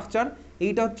 মাইনাসের স্ট্রাকচার,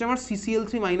 এইটা হচ্ছে আমার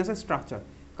CCl3 মাইনাসের স্ট্রাকচার,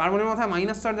 কার্বনের মাথায়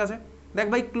মাইনাস চার্জ আছে। দেখ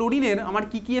ভাই ক্লোরিনের আমার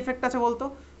কি কি এফেক্ট আছে বলতো,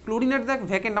 ক্লোরিনের দেখ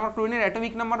ভ্যাকেন্ট, আমার ক্লোরিনের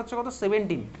অ্যাটমিক নাম্বার হচ্ছে কত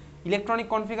 17, electronic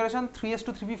configuration 3s2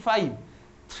 3p5,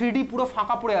 3D পুরো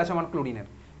ফাঁকা পড়ে আছে আমার ক্লোরিনের,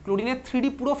 ক্লোরিনের 3D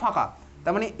পুরো ফাঁকা,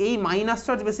 তার মানে এই মাইনাস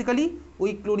চার্জ বেসিক্যালি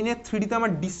ওই ক্লোরিনের 3Dতে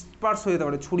আমার ডিসপার্স হয়ে যেতে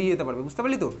পারে, ছড়িয়ে যেতে পারবে, বুঝতে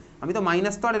পারলি তো? আমি তো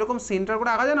মাইনাস তো আর এরকম সেন্টার করে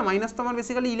আঁকা যায় না, মাইনাস তো আমার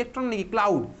বেসিক্যালি ইলেকট্রন নাকি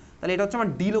ক্লাউড, তাহলে এটা হচ্ছে আমার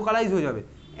ডিলোকালাইজ হয়ে যাবে,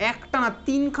 একটা না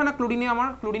তিনখানা ক্লোরিনে আমার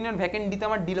ক্লোরিনের ভ্যাকেন্ট ডিতে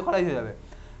আমার ডিলোকালাইজ হয়ে যাবে।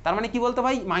 তার মানে কি বলতো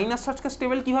ভাই, মাইনাস চার্জকে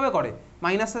স্টেবল কীভাবে করে,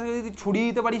 মাইনাস চার্জকে যদি ছড়িয়ে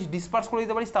দিতে পারিস, ডিসপার্স করে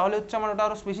দিতে পারিস, তাহলে হচ্ছে আমার ওটা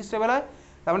আরও বেশি স্টেবল হয়।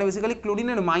 তার মানে বেসিক্যালি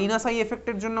ক্লোরিনের মাইনাস আই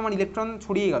এফেক্টের জন্য আমার ইলেকট্রন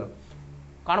ছড়িয়ে গেল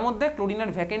কার মধ্যে, ক্লোরিনের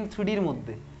ভ্যাকেন্ট 3Dর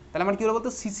মধ্যে। তাহলে আমার কী হলো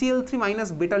বলতো CCl3 minus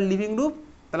better living group,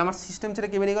 তাহলে আমার সিস্টেম ছেড়ে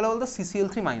কে বেরিয়ে গেলো বলতো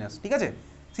CCl3 মাইনাস, ঠিক আছে,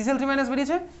 CCl3 মাইনাস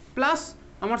বেরিয়েছে, প্লাস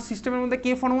আমার সিস্টেমের মধ্যে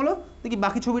কে ফর্ম হলো দেখি,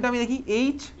 বাকি ছবিটা আমি দেখি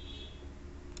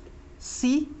HC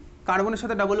কার্বনের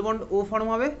সাথে ডাবল বন্ড O ফর্ম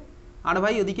হবে, আর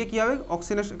ভাই ওদিকে কী হবে,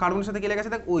 অক্সিজেনের কার্বনের সাথে কে লেগে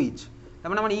আছে দেখ OH, তার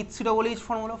মানে আমার HC+H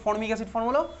ফর্ম হলো, ফর্মিক অ্যাসিড ফর্ম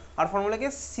হলো, আর ফর্ম হলো কি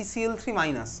CCl3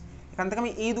 মাইনাস। এখান থেকে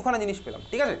আমি এই দুখানা জিনিস পেলাম,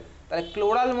 ঠিক আছে, তাহলে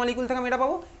ক্লোরাল মলিকুল থেকে আমি এটা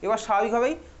পাবো। এবার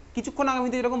স্বাভাবিকভাবেই কিছুক্ষণ আগে আমি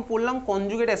তো এরকম পড়লাম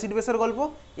কনজুগেট অ্যাসিড বেসের গল্প,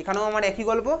 এখানেও আমার একই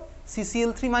গল্প,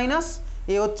 CCl3 মাইনাস,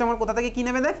 এ হচ্ছে আমার কোথা থেকে কী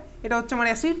নেবে দেখ, এটা হচ্ছে আমার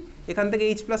অ্যাসিড, এখান থেকে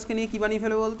H+কে নিয়ে কী বানিয়ে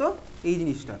ফেলবে বলতো, এই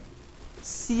জিনিসটা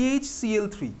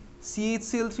CHCl3,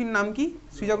 CHCl3 নাম কি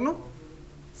শ্রীযজ্ঞ,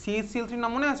 CHCl3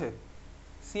 নাম মনে আছে,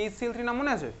 CHCl3 নাম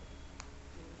মনে আছে,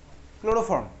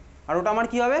 ক্লোরোফর্ম, আর ওটা আমার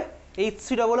কী হবে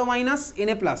HCOO minus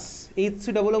Na plus,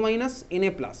 HCOO minus Na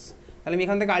plus, তাহলে আমি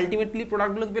এখান থেকে আলটিমেটলি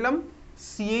প্রোডাক্টগুলো পেলাম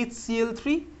CHCl3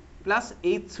 প্লাস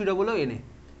HCOONA,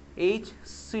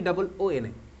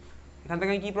 HCOONA, এখান থেকে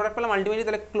আমি কী প্রোডাক্ট পেলাম আলটিমেটলি।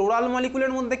 তাহলে ক্লোরাল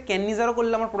মলিকুলের মধ্যে ক্যানিজারো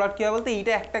করলে আমার প্রোডাক্ট কী হবে বলতে,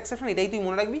 এইটা একটা এক্সেপশন, এটাই তুই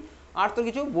মনে রাখবি, আর তোর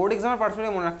কিছু বোর্ড এক্সামের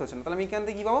পার্সোনালি মনে রাখতে হচ্ছে না। তাহলে আমি এখান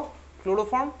থেকে কী পাবো,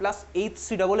 ক্লোরোফর্ম প্লাস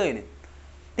HCOONA,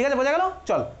 ঠিক আছে, বোঝা গেল?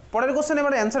 চল পরের কোশ্চেন,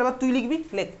 এবার অ্যান্সার এবার তুই লিখবি,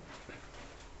 লেখ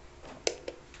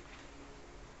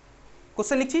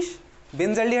কোশ্চেন লিখছিস,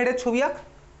 বেনজালডিহাইডের ছবি আঁক,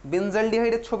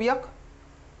 বেনজালডিহাইডের ছবি আঁক,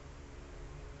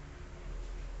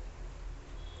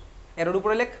 এর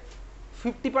উপরে লেখ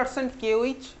 50%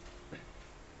 KOH,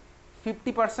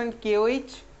 50%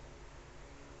 KOH,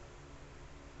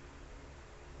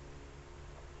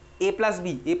 A plus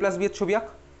B এর ছবি আঁক,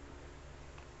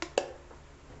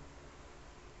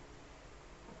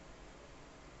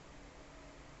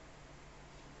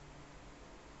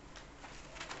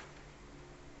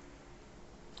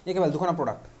 একে বল দুখানা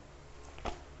প্রোডাক্ট।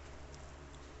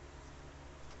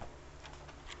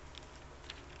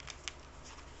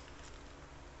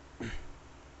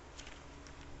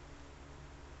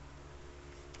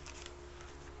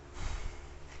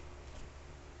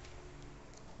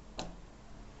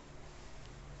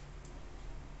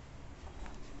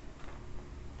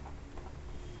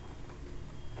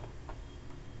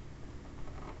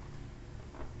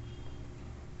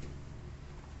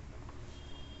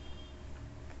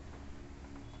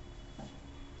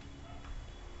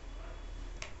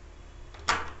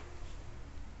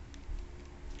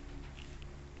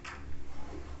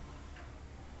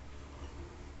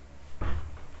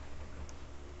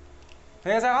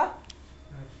 হয়ে গেছে?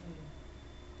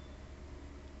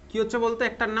 কি হচ্ছে বলতো,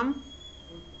 একটার নাম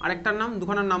আরেকটার নাম,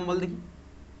 দুখানার নাম বল দেখি।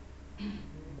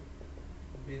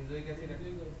 Benzoic acid.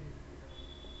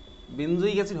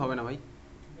 বেনজোইক অ্যাসিড হবে না ভাই,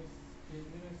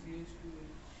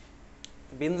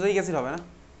 বেনজোইক অ্যাসিড হবে না।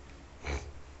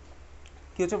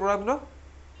 কি হচ্ছে প্রোডাক্টগুলো,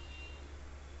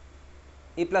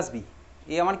 এ প্লাস বি।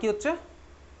 এ আমার কি হচ্ছে,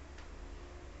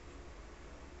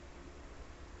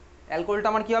 অ্যালকোহলটা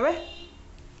আমার কি হবে,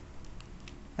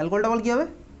 অ্যালকোহলটা বল কি হবে,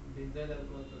 benzyl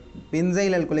alcohol.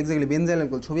 Benzyl alcohol, exactly benzyl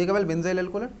alcohol. ছবি এঁকে বল বেনজাইল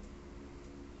অ্যালকোহলের।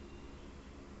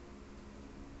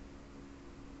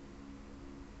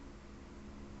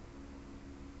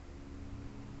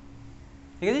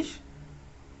 দেখেছিস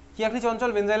কি একটি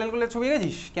চঞ্চল, বেনজাইল অ্যালকোহলের ছবি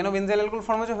দেখেছিস, কেন বেনজাইল অ্যালকোহল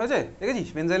ফর্ম হয়েছে দেখেছিস,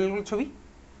 বেনজাইল অ্যালকোহলের ছবি।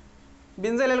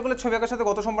 বেনজাইল অ্যালকোহলের ছবি আঁকার সাথে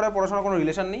গত সম্প্রদায়ের পড়াশোনার কোনো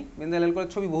রিলেশন নেই। বেনজাইল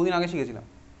অ্যালকোহলের ছবি বহুদিন আগে শিখেছিলাম,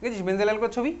 দেখেছিস বেনজাইল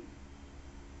অ্যালকোহলের ছবি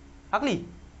আঁকলি।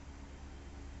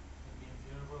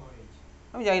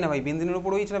 আমি জানি না ভাই বেনজিনের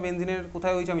উপর হয়েছে না বেনজিনের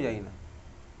কোথায় হয়েছে আমি জানি না।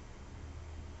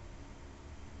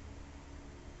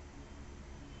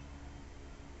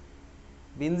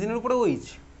 বেনজিনের উপরে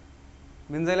হয়েছে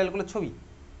বেনজাইল অ্যালকোহলের ছবি।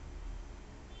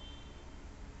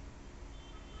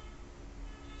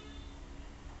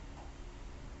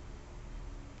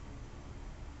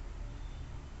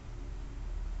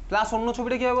 প্লাস অন্য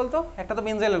ছবিটা কি হবে বলতো, একটা তো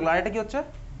বেনজাইল অ্যালকোহল, আর এটা কি হচ্ছে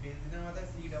বেনজিনের মাথায়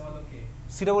সি ডাবল ও কে।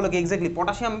 সি ডাবল ও কে, এক্স্যাক্টলি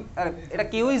পটাশিয়াম। এটা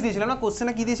কেওএইচ দিয়েছিলাম না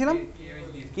কোশ্চেনে, কি দিয়েছিলাম,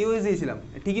 কেওএইচ দিয়েছিলাম।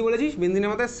 ঠিকই বলেছিস, বেনজিনের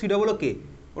মাথায় সি ডাবল ও কে,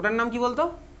 ওটার নাম কি বলতো,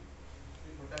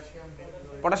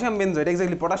 potassium benzoate,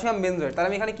 exactly potassium benzoate. তাহলে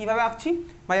আমি এখানে কিভাবে আঁকছি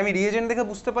ভাই, আমি রিয়েজেন্ট দেখে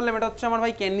বুঝতে পারলাম এটা হচ্ছে আমার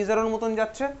ভাই ক্যানিজারোর মতন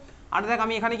যাচ্ছে। আর দেখ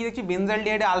আমি এখানে কি দেখছি, বেনজাইল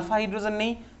ডিহাইডে আলফা হাইড্রোজেন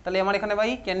নেই, তাহলে আমার এখানে ভাই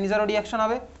ক্যানিজারো রিয়াকশন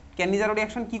হবে। ক্যানিজারো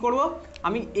রিয়াকশন কি করব,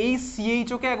 আমি এই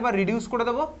সিএইচওকে একবার রিডিউস করে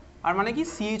দেবো। আর মানে কি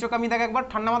সিএইচওকে আমি দেখ একবার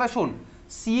ঠান্ডা মাথায় শোন,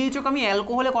 সিএইচওকে আমি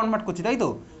অ্যালকোহলে কনভার্ট করছি তাই তো,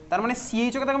 তার মানে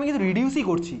সিএইচওকে দেখ আমি কিন্তু রিডিউসই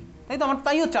করছি তাই তো, আমার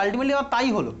তাই হচ্ছে আলটিমেটলি, আমার তাই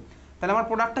হলো। তাহলে আমার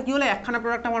প্রোডাক্টটা কী হলো, একখানা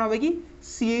প্রোডাক্ট আমার হবে কি,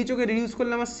 সিএইচওকে রিডিউস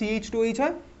করলে আমার CH2OH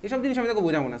হয়। এসব জিনিস আমি তোকে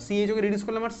বোঝাবো না, সিএইচওকে রিডিউস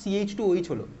করলে আমার CH2OH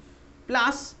হলো।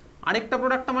 প্লাস আরেকটা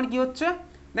প্রোডাক্ট আমার কি হচ্ছে,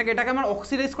 দেখ এটাকে আমার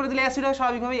অক্সিডাইজ করে দিলে অ্যাসিড হয়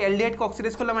স্বাভাবিকভাবে, অ্যালডিহাইডকে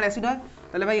অক্সিডাইজ করলে আমার অ্যাসিড হয়।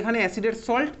 তাহলে ভাই এখানে অ্যাসিডের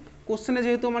সল্ট, কোশ্চেনে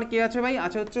যেহেতু আমার কে আছে ভাই,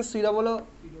 আছে হচ্ছে সি ডাবল ও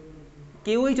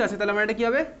কেওএইচ আছে, তাহলে আমার এটা কী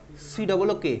হবে, সি ডাবল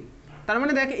ও কে। তার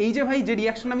মানে দেখ এই যে ভাই যে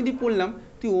রিয়াকশন আমি তুই পড়লাম,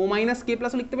 তুই ও মাইনাস কে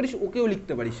প্লাসও লিখতে পারিস, ওকেও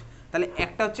লিখতে পারিস। তাহলে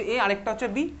একটা হচ্ছে এ আরেকটা হচ্ছে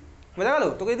বি, বোঝা গেল।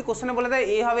 তোকে যদি কোশ্চেনে বলে দেয়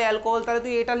এ হবে অ্যালকোহল, তাহলে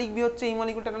তুই এটা লিখবি হচ্ছে এই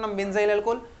মলিকুলটার নাম বেনজাইল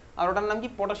অ্যালকোহল, আর ওটার নাম কি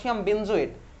পটাশিয়াম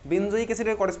বেনজোয়েট। বেনজোইক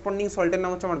অ্যাসিডের করেসপন্ডিং সল্টের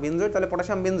নাম হচ্ছে আমার বেনজোয়েট, তাহলে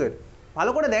পটাশিয়াম বেনজোয়েট।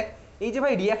 ভালো করে দেখ এই যে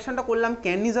ভাই রিয়াকশনটা করলাম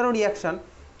ক্যানিজারো রিয়াকশন,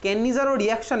 ক্যানিজারো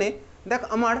রিয়াকশানে দেখ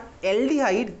আমার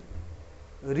অ্যালডিহাইড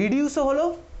রিডিউসও হলো,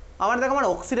 আমার দেখ আমার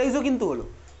অক্সিডাইজও কিন্তু হলো,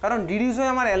 কারণ রিডিউস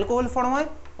হয়ে আমার অ্যালকোহল ফর্ম হয়,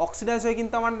 অক্সিডাইজ হয়ে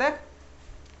কিন্তু আমার দেখ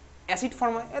অ্যাসিড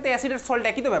ফর্ম হয়। এতে অ্যাসিডের সল্ট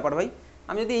একই তো ব্যাপার ভাই।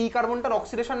 আমি যদি এই কার্বনটার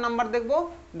অক্সিডেশন নাম্বার দেখবো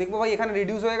ভাই এখানে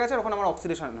রিডিউস হয়ে গেছে, ওখানে আমার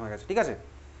অক্সিডেশন হয়ে গেছে, ঠিক আছে।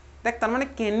 দেখ তার মানে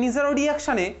ক্যানিজারো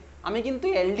রিয়াকশানে আমি কিন্তু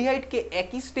অ্যালডিহাইডকে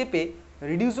একই স্টেপে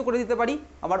রিডিউসও করে দিতে পারি,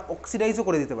 আবার অক্সিডাইজও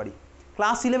করে দিতে পারি।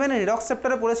 ক্লাস 11 রিডক্স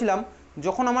চ্যাপ্টারে পড়েছিলাম,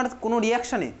 যখন আমার কোনো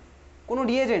রিয়াকশানে কোনো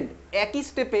রিয়েজেন্ট একই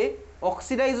স্টেপে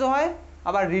অক্সিডাইজও হয়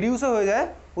আবার রিডিউসও হয়ে যায়,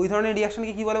 ওই ধরনের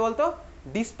রিয়াকশানকে কী বলে বলতো,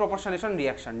 ডিসপ্রপরশনেশন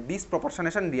রিয়াকশান,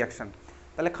 ডিসপ্রপরশনেশন রিয়াকশান।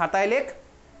 তাহলে খাতায় লেখ,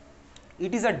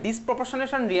 it is a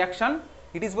disproportionation reaction,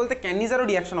 it is bolte Cannizaro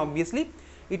reaction, obviously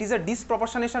it is a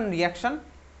disproportionation reaction,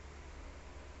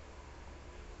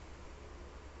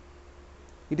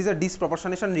 it is a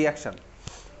disproportionation reaction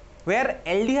where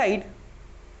aldehyde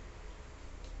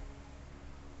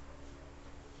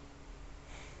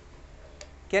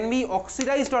can be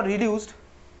oxidized or reduced,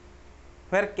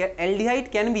 where aldehyde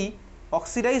can be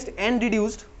oxidized and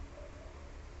reduced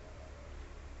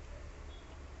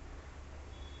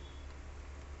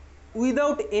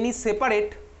without any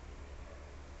separate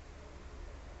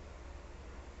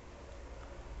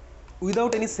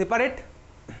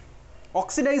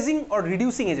oxidizing or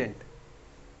reducing agent,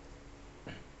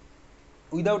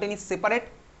 without any separate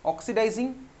oxidizing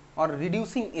or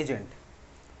reducing agent,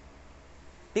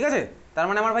 ঠিক আছে। তার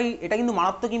মানে আমার ভাই এটা কিন্তু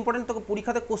মারাত্মক important, তোকে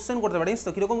পরীক্ষাতে কোশ্চেন করতে পারে, জানিস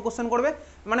তো কীরকম কোশ্চেন করবে,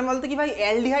 মানে বলতে কি ভাই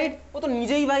অ্যালডিহাইড ও তো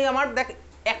নিজেই ভাই আমার দেখ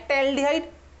একটা অ্যালডিহাইড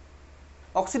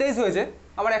অক্সিডাইজ হয়েছে,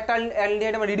 আবার একটা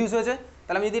অ্যালডিহাইড আমার রিডিউস হয়েছে,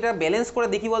 তাহলে আমি যদি এটা ব্যালেন্স করে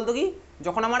দেখি বলতো কি,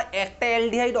 যখন আমার একটা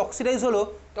অ্যালডিহাইড অক্সিডাইজ হলো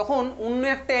তখন অন্য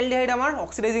একটা অ্যালডিহাইড আমার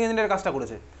অক্সিডাইজিং এজেন্টের কাজটা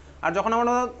করেছে, আর যখন আমার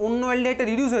অন্য অ্যালডিহাইডটা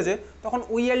রিডিউস হয়েছে তখন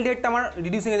ওই অ্যালডিহাইডটা আমার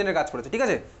রিডিউসিং এজেন্টের কাজ করেছে, ঠিক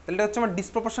আছে। তাহলে এটা হচ্ছে আমার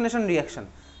ডিসপ্রপরশনেশন রিয়াকশন।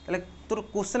 তাহলে তোর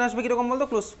কোশ্চেন আসবে কীরকম বলতো,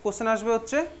 কোশ্চেন আসবে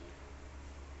হচ্ছে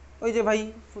ওই যে ভাই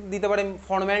দিতে পারে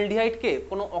ফর্মালডিহাইডকে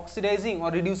কোনো অক্সিডাইজিং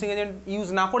আর রিডিউসিং এজেন্ট ইউজ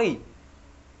না করেই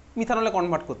মিথানলে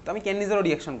কনভার্ট করতে আমি ক্যানিজারো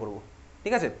রিয়াকশন করব,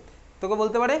 ঠিক আছে। তোকে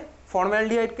বলতে পারে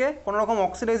ফর্মালডিহাইডকে কোনো রকম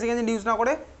অক্সিডাইজিং এজেন্ট ইউজ না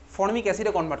করে ফর্মিক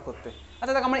অ্যাসিডে কনভার্ট করতে।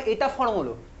 আচ্ছা দেখ, আমার এটা ফর্ম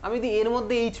হলো, আমি যদি এর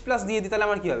মধ্যে এইচ প্লাস দিয়ে দিই তাহলে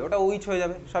আমার কী হবে? ওটা ওইচ হয়ে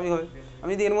যাবে স্বাভাবিকভাবে।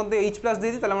 আমি যদি এর মধ্যে এইচ প্লাস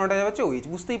দিয়ে দিই তাহলে আমার ওটা যাবে হচ্ছে ওইচ।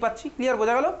 বুঝতেই পারছি, ক্লিয়ার,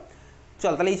 বোঝা গেল?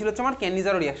 চল, তাহলে এই ছিল হচ্ছে আমার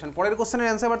ক্যানিজারো রিয়াকশন। পরের কোশ্চেনের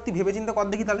অ্যান্সার আবার তুই ভেবে চিন্তা কর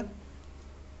দেখি তাহলে।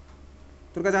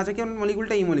 তোর কাছে আছে কি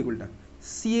মলিকুলটা? এই মলিকুলটা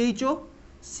সিএইচও,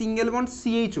 সিঙ্গেল বন্ড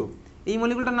সিএইচও। এই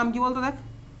মলিকুলটার নাম কি বলতো? দেখ,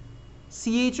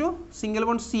 সিএইচও সিঙ্গেল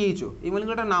বন্ড সিএইচও, এই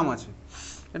মলিকুলটার নাম আছে,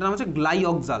 এটার নাম হচ্ছে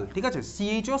গ্লাইঅক্সাল। ঠিক আছে,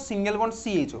 সিএইচও সিঙ্গেল বন্ড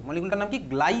সিএইচও, মলিকুলটার নাম কি?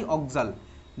 গ্লাইঅক্সাল,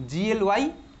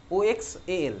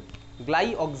 GLYOXAL,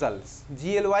 গ্লাইঅক্সাল,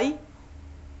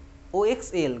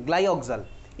 GLYOXAL, গ্লাইঅক্সাল।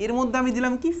 এর মধ্যে আমি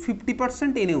দিলাম কি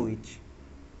 50% NaOH।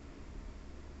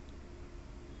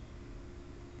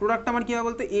 প্রোডাক্ট আমার কী হবে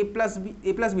বলতে? A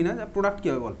প্লাস বি না, প্রোডাক্ট কী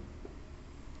হবে বল?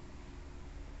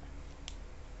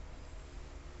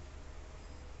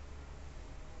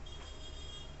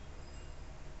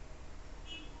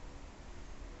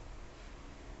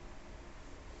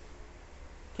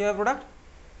 কী হবে প্রোডাক্ট?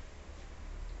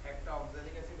 একটা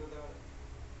অক্সালিক অ্যাসিড হতে পারে,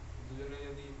 দুজনে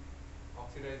যদি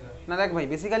অক্সিডাইজ হয়। না দেখ ভাই,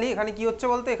 বেসিক্যালি এখানে কি হচ্ছে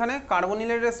বলতে, এখানে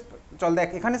কার্বনিলের, চল দেখ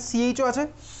এখানে সিএইচও আছে,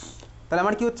 তাহলে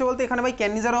আমার কি হচ্ছে বলতে এখানে ভাই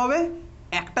ক্যানিজারো হবে,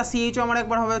 একটা সিএইচও আমার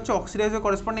একবার হবে হচ্ছে অক্সিডাইজ হয়ে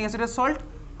করেসপন্ডিং অ্যাসিডের সল্ট,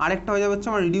 আরেকটা হয়ে যাবে হচ্ছে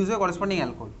আমার রিডিউস হয়ে করেসপন্ডিং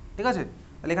অ্যালকোহল। ঠিক আছে,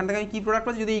 তাহলে এখান থেকে আমি কী প্রোডাক্ট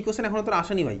পাচ্ছি? যদি এই কোশ্চেন এখনও তোর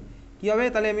আসেনি ভাই, কী হবে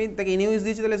তাহলে? আমি তাকে NaOH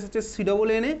দিয়েছি, তাহলে হচ্ছে COO,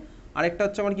 আরেকটা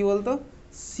হচ্ছে আমার কী বলতো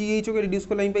সিএইচওকে রিডিউস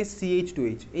করলে আমি পাই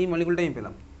CH2H, এই মলিকুলটা আমি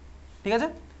পেলাম। ঠিক আছে,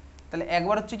 তাহলে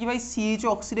একবার হচ্ছে কি ভাই সিএইচও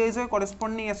অক্সিডাইজ হয়ে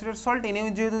করেসপন্ডিং অ্যাসিডের সল্ট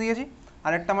NaOH যেহেতু দিয়েছি,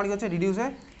 আর একটা আমার কি হচ্ছে রিডিউস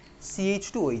হয়ে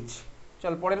CH2OH।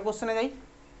 চল পরের কোশ্চেনে যাই।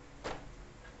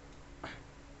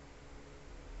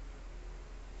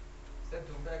 স্যার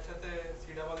দুটো একসাথে সি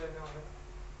ডাবল এনে হবে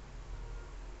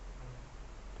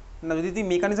না, যদি তুই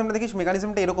মেকানিজমটা দেখিস,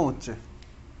 মেকানিজমটা এরকম হচ্ছে,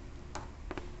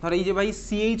 ধর এই যে ভাই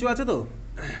সিএইচও আছে, তো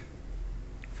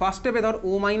ফার্স্ট স্টেপে ধর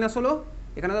ও মাইনাস হলো,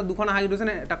 এখানে ধর দুখানা হাইড্রোজেন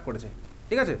অ্যাটাক করেছে।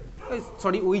 ঠিক আছে,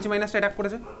 সরি OH মাইনাসটা অ্যাটাক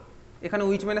করেছে, এখানে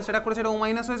OH মাইনাস অ্যাটাক করেছে, এটা ও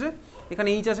মাইনাস হয়েছে, এখানে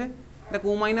এইচ আছে, দেখ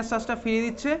ও মাইনাস চার্জটা ফিরিয়ে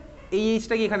দিচ্ছে, এই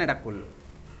এইচটাকে এখানে অ্যাটাক করলো,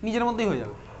 নিজের মধ্যেই হয়ে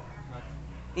যাবে,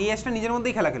 এই এইচটা নিজের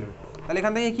মধ্যেই খেলা খেলবে। তাহলে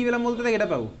এখান থেকে কী পেলাম বলতে? দেখ এটা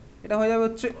পাবো, এটা হয়ে যাবে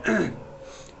হচ্ছে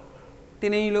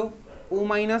টেনে নিল ও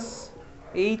মাইনাস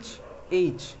এইচ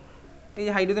এইচ, এই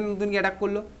যে হাইড্রোজেন নতুনকে অ্যাটাক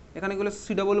করলো, এখানে গেলো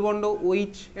সি ডবল বন্ড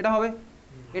OH, এটা হবে,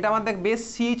 এটা আমার দেখ বেস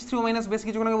CH3O মাইনাস বেস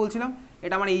কিছুক্ষণ আগে বলছিলাম,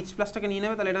 এটা আমার এইচ প্লাসটাকে নিয়ে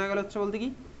নেবে, তাহলে এটা হয়ে গেলো হচ্ছে বলতে কি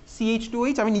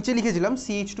CH2H, আমি নিচে লিখেছিলাম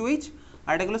CH2H,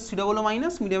 আর এটা গেলো COO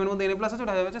মাইনাস, মিডিয়ামের মধ্যে Na প্লাস আছে,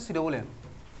 ওটা হয়ে যাচ্ছে CON।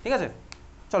 ঠিক আছে,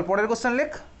 চল পরের কোশ্চেন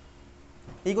লেখ।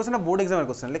 এই কোশ্চেনটা বোর্ড এক্সামের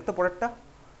কোশ্চেন, লেখ তো পরেরটা।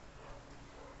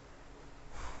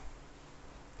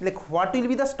 Like what will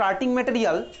be the starting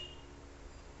material